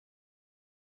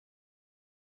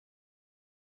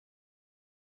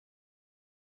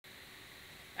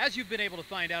As you've been able to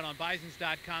find out on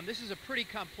Bisons.com, this is a pretty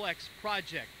complex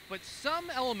project, but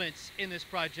some elements in this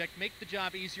project make the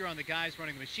job easier on the guys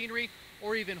running the machinery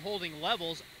or even holding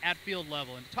levels at field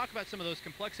level. And to talk about some of those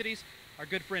complexities, our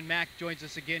good friend Mac joins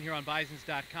us again here on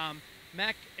Bisons.com.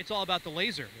 Mac, it's all about the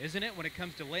laser, isn't it, when it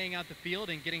comes to laying out the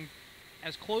field and getting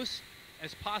as close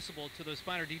as possible to those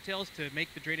finer details to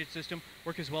make the drainage system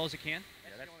work as well as it can?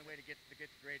 Yeah, that's the only way to get the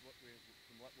grade from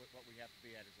what we have to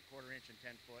be at is a 1/4 inch and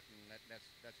 10 foot, and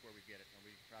that's where we get it, and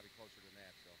we're probably closer than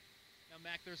that. So. Now,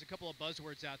 Mac, there's a couple of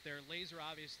buzzwords out there. Laser,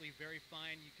 obviously, very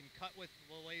fine. You can cut with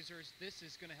the lasers. This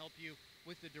is going to help you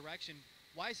with the direction.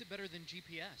 Why is it better than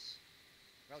GPS?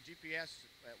 Well, GPS,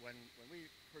 when we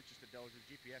purchased the dozer,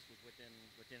 GPS was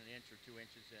within an inch or 2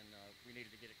 inches, and we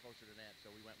needed to get it closer than that,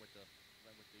 so we went with the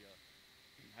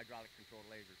hydraulic controlled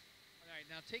lasers. All right,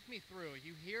 now take me through.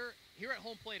 You here at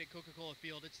home plate at Coca-Cola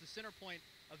Field, it's the center point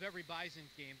of every Bison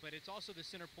game, but it's also the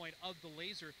center point of the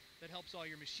laser that helps all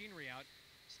your machinery out.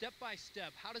 Step by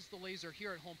step, how does the laser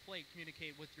here at home plate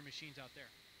communicate with your machines out there?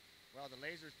 Well, the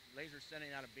laser's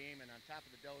sending out a beam, and on top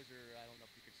of the dozer, I don't know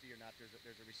if you can see or not,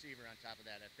 there's a receiver on top of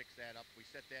that. I fix that up. We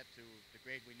set that to the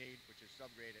grade we need, which is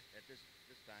subgrade at this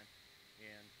time,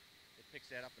 and it picks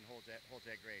that up and holds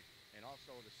that grade. And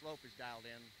also the slope is dialed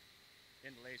in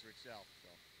the laser itself, so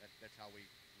that's how we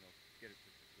get it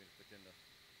within the.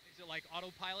 Is it like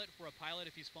autopilot for a pilot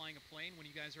if he's flying a plane when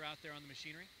you guys are out there on the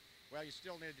machinery? Well, you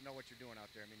still need to know what you're doing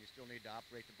out there. I mean, you still need to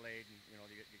operate the blade, and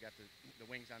you got the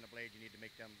wings on the blade. You need to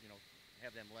make them,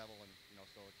 have them level, and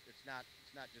so it's not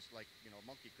just like a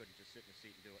monkey couldn't just sit in a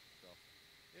seat and do it. So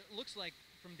it looks like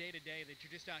from day to day that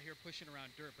you're just out here pushing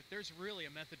around dirt, but there's really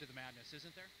a method to the madness,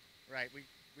 isn't there? Right. We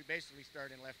basically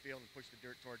start in left field and push the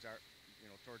dirt towards our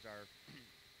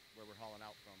where we're hauling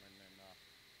out from, and then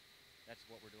that's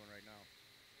what we're doing right now.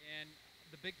 And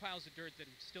the big piles of dirt that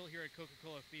are still here at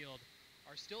Coca-Cola Field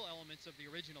are still elements of the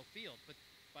original field, but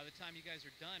by the time you guys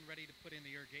are done, ready to put in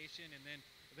the irrigation and then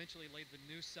eventually lay the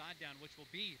new sod down, which will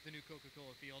be the new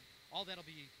Coca-Cola Field, all that'll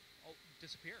be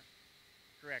disappear.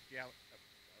 Correct, yeah.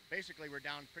 Basically, we're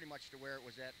down pretty much to where it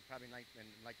was at probably in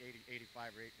like 80,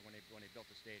 85 or 80 when they built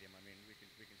the stadium. I mean, we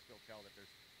can still tell that there's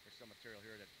some material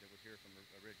here that was here from the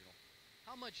original.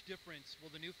 How much difference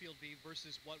will the new field be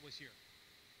versus what was here?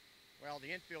 Well,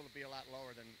 the infield will be a lot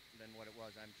lower than what it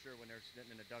was. I'm sure when they're sitting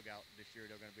in the dugout this year,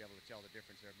 they're going to be able to tell the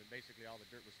difference there. But basically, all the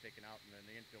dirt was taken out, and then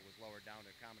the infield was lowered down to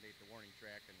accommodate the warning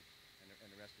track and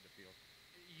the rest of the field.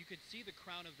 You could see the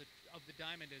crown of the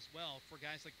diamond as well. For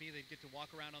guys like me, they'd get to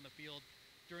walk around on the field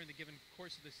during the given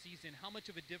course of the season. How much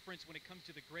of a difference when it comes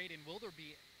to the grade, and will there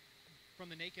be, from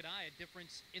the naked eye, a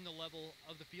difference in the level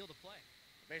of the field of play?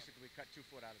 Basically, we cut 2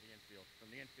 foot out of the infield.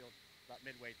 From the infield, about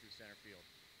midway through center field.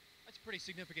 That's a pretty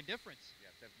significant difference.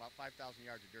 Yeah, it's about 5,000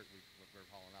 yards of dirt we're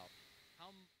hauling out.